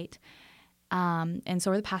white, and so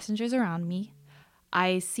are the passengers around me.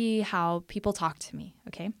 I see how people talk to me,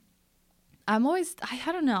 okay? I'm always,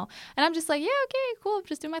 I don't know, and I'm just like, yeah, okay, cool, I'm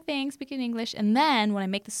just doing my thing, speaking English, and then when I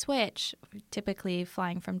make the switch, typically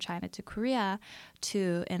flying from China to Korea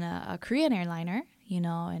in a Korean airliner,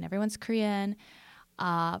 and everyone's Korean,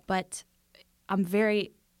 but I'm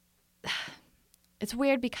very... It's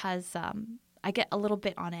weird because I get a little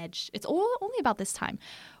bit on edge. It's only about this time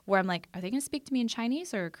where I'm like, are they going to speak to me in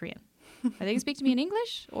Chinese or Korean? Are they going to speak to me in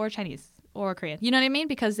English or Chinese or Korean? You know what I mean?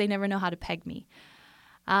 Because they never know how to peg me.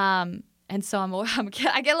 And so I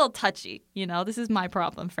get a little touchy. This is my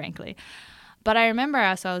problem, frankly. But I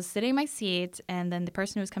remember, so I was sitting in my seat, and then the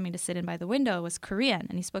person who was coming to sit in by the window was Korean,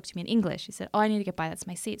 and he spoke to me in English. He said, oh, I need to get by. That's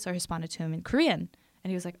my seat. So I responded to him in Korean.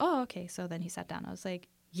 And he was like, oh, okay. So then he sat down. I was like,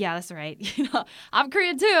 yeah, that's right. I'm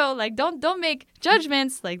Korean too. Like, don't make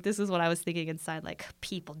judgments. Like, this is what I was thinking inside. Like,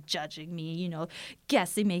 people judging me,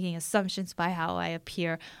 guessing, making assumptions by how I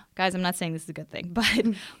appear. Guys, I'm not saying this is a good thing,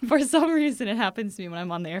 but for some reason it happens to me when I'm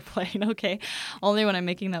on the airplane, okay? Only when I'm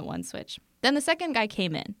making that one switch. Then the second guy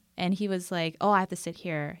came in, and he was like, oh, I have to sit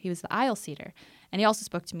here. He was the aisle seater. And he also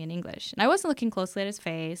spoke to me in English. And I wasn't looking closely at his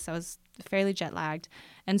face. I was fairly jet-lagged.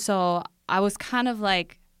 And so I was kind of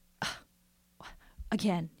like,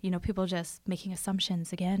 again, people just making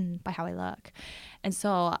assumptions again by how I look. And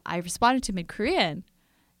so I responded to him in Korean,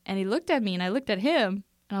 and he looked at me and I looked at him,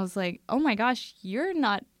 And I was like, oh my gosh, you're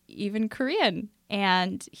not even Korean.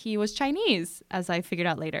 And he was Chinese, as I figured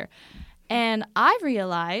out later. And I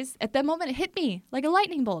realized at that moment, it hit me like a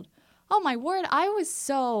lightning bolt. Oh my word, I was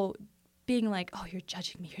so being like, oh, you're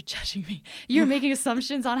judging me. You're making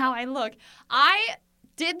assumptions on how I look. I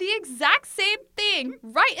did the exact same thing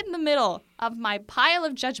right in the middle of my pile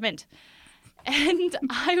of judgment. And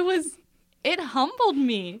it humbled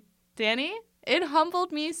me, Danny. It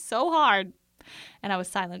humbled me so hard. And I was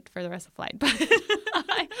silent for the rest of the flight. But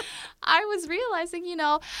I was realizing,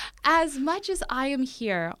 as much as I am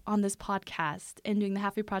here on this podcast and doing the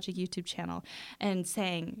Happy Project YouTube channel and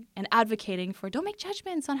saying and advocating for don't make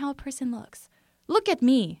judgments on how a person looks. Look at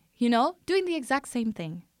me, doing the exact same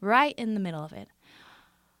thing right in the middle of it.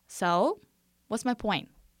 So what's my point?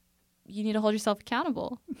 You need to hold yourself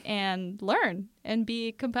accountable and learn and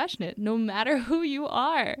be compassionate no matter who you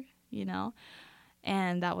are,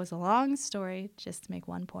 And that was a long story just to make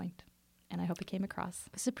one point. And I hope it came across.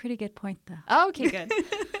 It's a pretty good point, though. Oh, okay, good.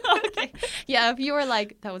 Okay. Yeah, if you were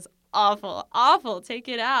like, that was awful, take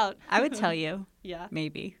it out. I would tell you. Yeah.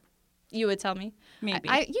 Maybe. You would tell me? Maybe.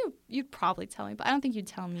 You'd probably tell me, but I don't think you'd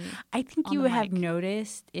tell me. I think you would have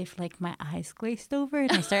noticed if, like, my eyes glazed over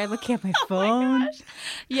and I started looking at my phone. My gosh.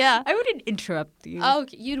 Yeah. I wouldn't interrupt you. Oh,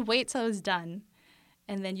 okay. You'd wait till it was done.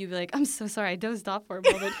 And then you'd be like, I'm so sorry, I dozed off for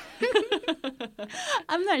a moment.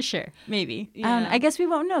 I'm not sure. Maybe. Yeah. I guess we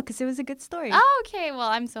won't know because it was a good story. Oh, okay. Well,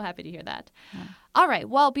 I'm so happy to hear that. Yeah. All right.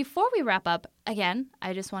 Well, before we wrap up, again,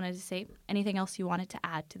 I just wanted to say anything else you wanted to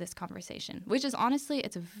add to this conversation, which is honestly,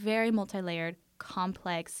 it's a very multi-layered,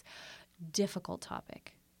 complex, difficult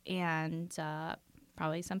topic. And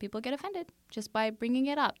probably some people get offended just by bringing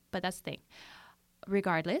it up. But that's the thing.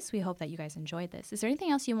 Regardless, we hope that you guys enjoyed this. Is there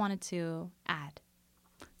anything else you wanted to add?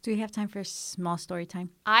 Do we have time for a small story time?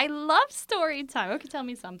 I love story time. Okay, tell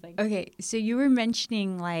me something. Okay, so you were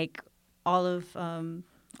mentioning like all of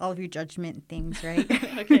your judgment things, right?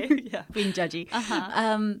 Okay, yeah. Being judgy.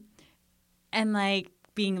 Uh-huh. And like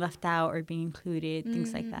being left out or being included,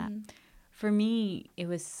 things like that. For me,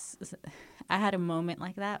 I had a moment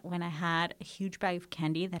like that when I had a huge bag of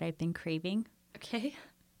candy that I've been craving. Okay.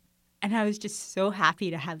 And I was just so happy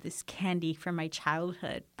to have this candy from my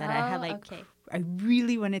childhood that I had I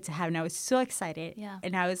really wanted to have, and I was so excited. Yeah.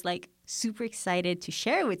 And I was like super excited to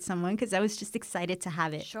share it with someone because I was just excited to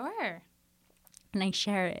have it. Sure. And I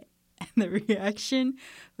share it, and the reaction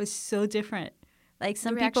was so different. Like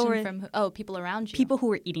some people were from people around you. People who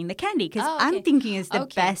were eating the candy because I'm thinking it's the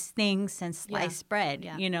best thing since sliced bread.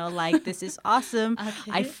 Yeah. Like this is awesome.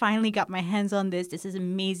 Okay. I finally got my hands on this. This is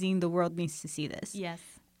amazing. The world needs to see this. Yes.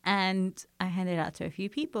 And I handed it out to a few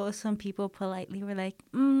people. Some people politely were like,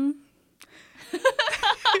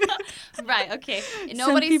 Right, okay.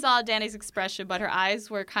 Nobody saw Danny's expression, but her eyes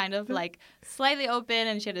were kind of like slightly open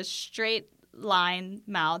and she had a straight line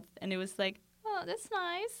mouth. And it was like, oh, that's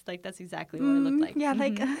nice. Like, that's exactly what it looked like. Yeah,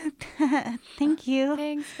 like, thank you.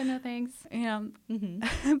 Thanks, but no thanks.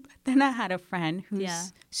 But then I had a friend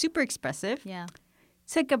who's super expressive. Yeah.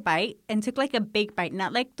 Took a bite and took like a big bite,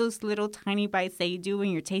 not like those little tiny bites that you do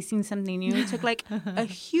when you're tasting something new. He took like a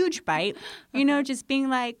huge bite, just being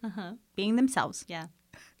like, being themselves. Yeah.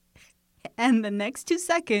 And the next 2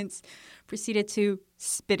 seconds proceeded to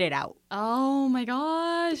spit it out. Oh my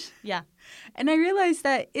gosh. Yeah. And I realized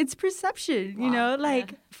that it's perception,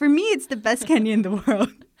 for me, it's the best candy in the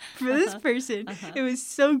world. For this person, it was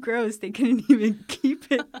so gross they couldn't even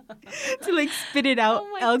keep it to like spit it out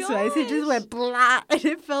elsewise. It just went blah and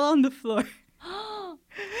it fell on the floor.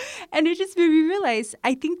 And it just made me realize,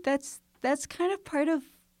 I think that's kind of part of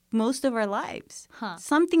most of our lives.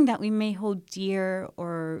 Something that we may hold dear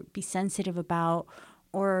or be sensitive about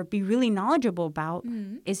or be really knowledgeable about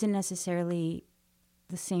isn't necessarily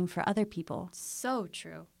the same for other people. So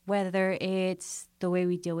true. Whether it's the way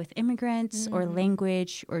we deal with immigrants or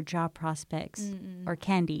language or job prospects or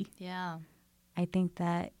candy. Yeah. I think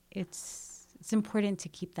that it's important to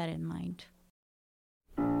keep that in mind.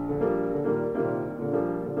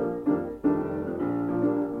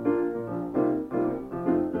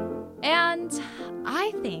 And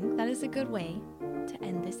I think that is a good way to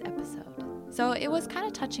end this episode. So it was kind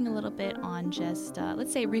of touching a little bit on just,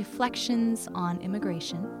 let's say, reflections on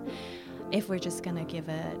immigration, if we're just going to give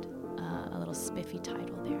it a little spiffy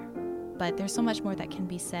title there. but there's so much more that can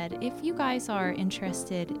be said. If you guys are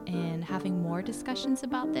interested in having more discussions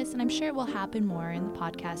about this, and I'm sure it will happen more in the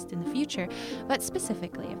podcast in the future, but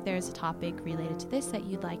specifically, if there's a topic related to this that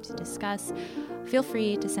you'd like to discuss, feel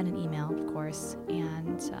free to send an email, of course,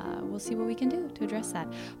 and we'll see what we can do to address that.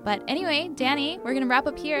 But anyway, Danny, we're going to wrap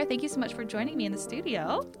up here. Thank you so much for joining me in the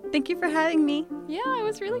studio. Thank you for having me. Yeah, it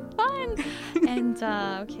was really fun. And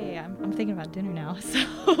okay, I'm thinking about dinner now,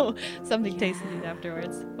 so something tasty to eat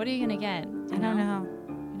afterwards. What are you going to get? I don't know.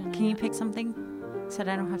 Can you pick something so that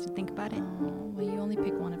I don't have to think about it? Well, you only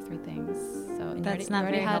pick one of 3 things. So That's you not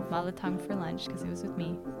already very had helpful. malatang for lunch because it was with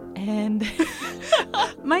me. And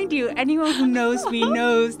mind you, anyone who knows me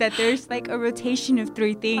knows that there's like a rotation of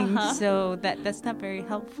 3 things, so that's not very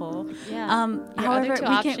helpful. Yeah. However,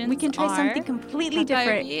 we can try something completely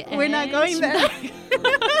different. We're not going there.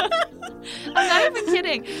 I'm not even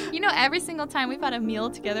kidding. You know, every single time we've had a meal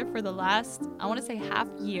together for the last, I want to say half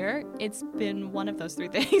year, it's been one of those 3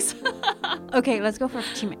 things. Okay, let's go for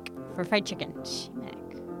chimek, for fried chicken. Chimek.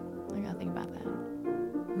 I gotta think about that.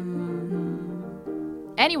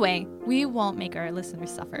 Anyway, we won't make our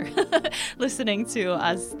listeners suffer listening to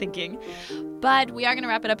us thinking. But we are going to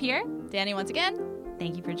wrap it up here. Danny, once again,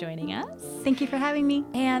 thank you for joining us. Thank you for having me.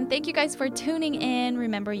 And thank you guys for tuning in.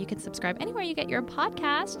 Remember, you can subscribe anywhere you get your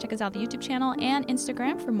podcast. Check us out on the YouTube channel and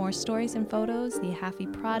Instagram for more stories and photos, The Happy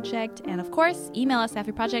Project. And of course, email us,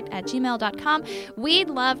 happyproject@gmail.com. We'd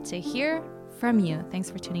love to hear from you.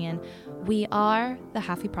 Thanks for tuning in. We are The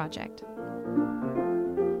Happy Project.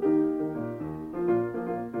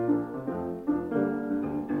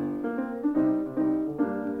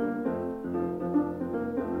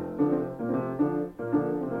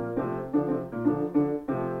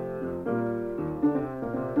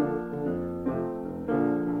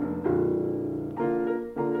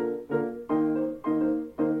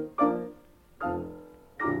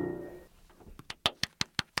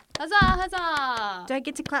 Huzzah, huzzah! Do I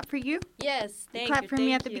get to clap for you? Yes, thank Clap you. for me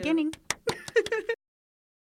thank at the you. beginning.